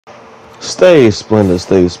Stay splendid,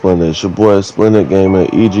 stay splendid. It's your boy Splendid Gamer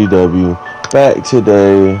EGW back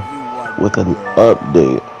today with an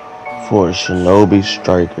update for Shinobi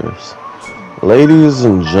Strikers. Ladies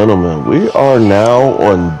and gentlemen, we are now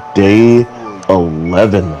on day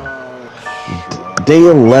 11. Day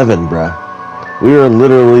 11, bruh. We are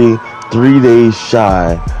literally 3 days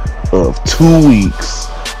shy of 2 weeks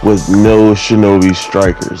with no Shinobi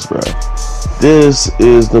Strikers, bruh. This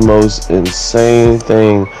is the most insane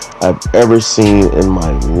thing I've ever seen in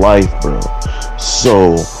my life, bro.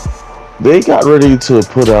 So they got ready to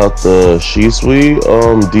put out the Shisui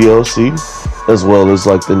DLC, as well as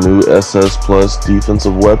like the new SS Plus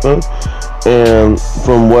defensive weapon. And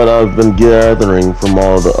from what I've been gathering from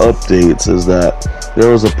all the updates is that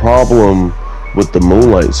there was a problem with the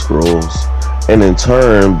Moonlight Scrolls, and in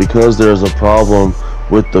turn, because there's a problem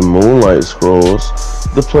with the Moonlight Scrolls,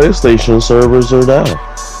 the PlayStation servers are down.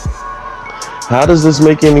 How does this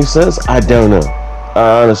make any sense? I don't know.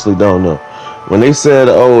 I honestly don't know. When they said,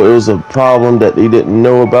 oh, it was a problem that they didn't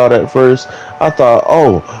know about at first, I thought,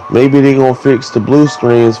 oh, maybe they gonna fix the blue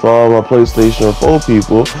screens for all my PlayStation 4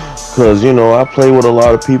 people, because, you know, I play with a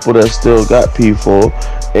lot of people that still got P4,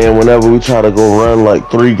 and whenever we try to go run like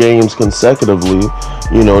 3 games consecutively,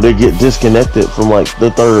 you know, they get disconnected from like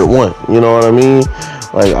the third one. You know what I mean?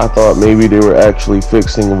 Like, I thought maybe they were actually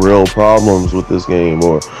fixing real problems with this game,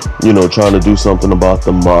 or, you know, trying to do something about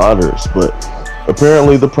the modders. But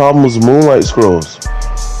apparently the problem was Moonlight Scrolls.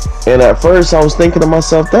 And at first I was thinking to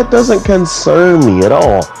myself, that doesn't concern me at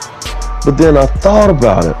all. But then I thought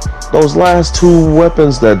about it. Those last 2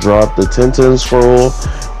 weapons that dropped, the Tintin Scroll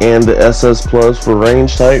and the SS Plus for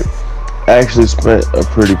range type, I actually spent a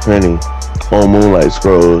pretty penny on Moonlight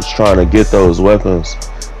Scrolls trying to get those weapons,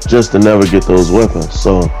 just to never get those weapons.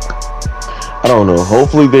 So I don't know,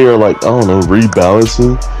 hopefully they are like, I don't know,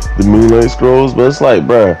 rebalancing the Moonlight Scrolls. But it's like,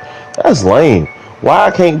 bruh, that's lame. Why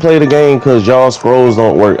I can't play the game because y'all scrolls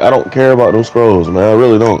don't work? I don't care about them scrolls, man. I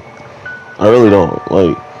really don't.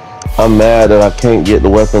 Like, I'm mad that I can't get the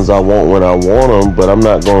weapons I want when I want them, but I'm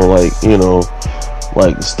not gonna, like, you know,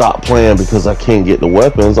 like, stop playing because I can't get the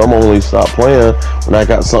weapons. I'm only stop playing when I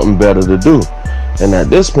got something better to do. And at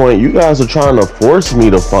this point, you guys are trying to force me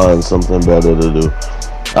to find something better to do.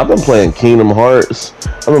 I've been playing Kingdom Hearts.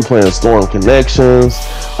 I've been playing Storm Connections.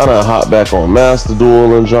 I done hop back on Master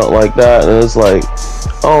Duel and junk like that. And it's like,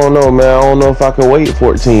 I don't know, man. I don't know if I can wait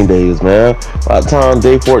 14 days, man. By the time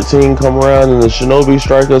day 14 come around and the Shinobi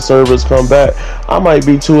Striker servers come back, I might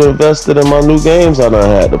be too invested in my new games I done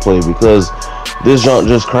had to play, because this junk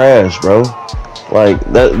just crashed, bro. Like,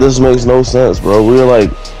 this makes no sense, bro.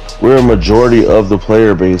 We're a majority of the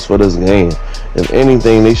player base for this game. If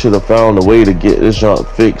anything, they should have found a way to get this junk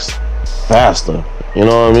fixed faster. You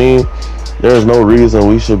know what I mean? There's no reason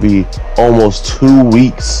we should be almost 2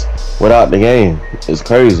 weeks without the game. It's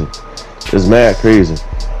crazy. It's mad crazy.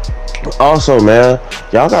 Also, man,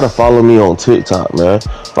 y'all gotta follow me on TikTok, man.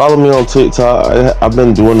 Follow me on TikTok. I've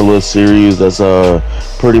been doing a little series that's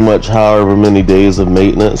pretty much however many days of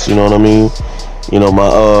maintenance. You know what I mean? You know,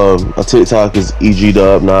 my TikTok is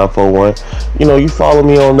EGDub941. You know, you follow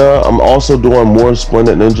me on there. I'm also doing more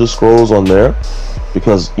Splendid Ninja Scrolls on there,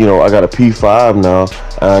 because, you know, I got a P5 now,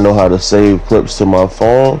 and I know how to save clips to my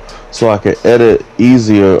phone, so I can edit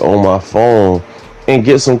easier on my phone and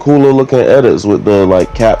get some cooler looking edits with the, like,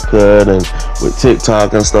 CapCut and with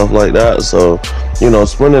TikTok and stuff like that. So, you know,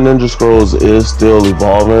 Splendid Ninja Scrolls is still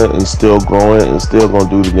evolving and still growing and still gonna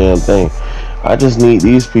do the damn thing. I just need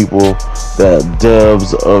these people, that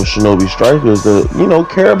devs of Shinobi Strikers, to, you know,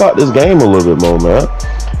 care about this game a little bit more, man.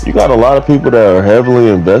 You got a lot of people that are heavily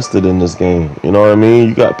invested in this game. You know what I mean?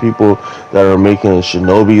 You got people that are making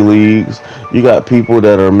Shinobi leagues. You got people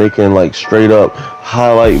that are making, like, straight up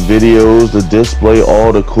highlight videos to display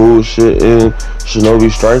all the cool shit in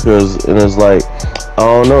Shinobi Strikers. And it's like, I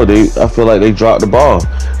don't know, I feel like they dropped the ball.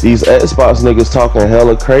 These Xbox niggas talking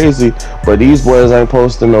hella crazy, but these boys ain't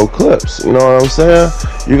posting no clips. You know what I'm saying?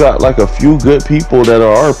 You got like a few good people that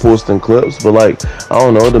are posting clips, but like, I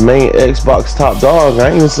don't know, the main Xbox top dog, I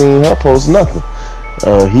ain't seen her post nothing.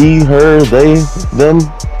 He, her, they, them,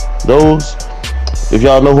 those. If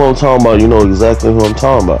y'all know who I'm talking about, you know exactly who I'm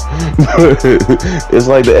talking about. It's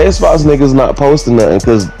like the Xbox niggas not posting nothing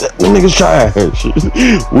because them niggas trash.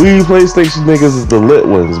 We PlayStation niggas is the lit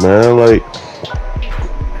ones, man. Like,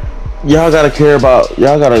 y'all gotta care about,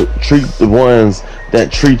 y'all gotta treat the ones that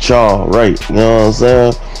treat y'all right. You know what I'm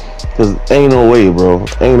saying? Because ain't no way, bro.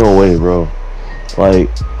 Ain't no way, bro. Like,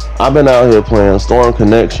 I've been out here playing Storm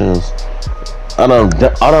Connections. I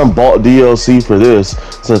done bought DLC for this,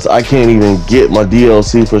 since I can't even get my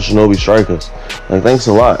DLC for Shinobi Strikers. Like, thanks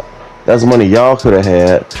a lot. That's money y'all could have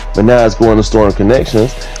had, but now it's going to Storing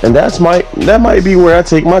Connections, and that might be where I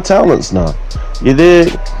take my talents now. You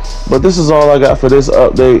dig? But this is all I got for this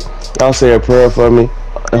update. Y'all say a prayer for me.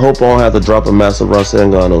 I hope I don't have to drop a massive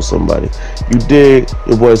Rasengan on somebody. You dig?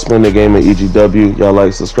 Your boy Spin the Game at EGW. Y'all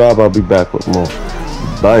like, subscribe. I'll be back with more.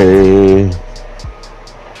 Bye.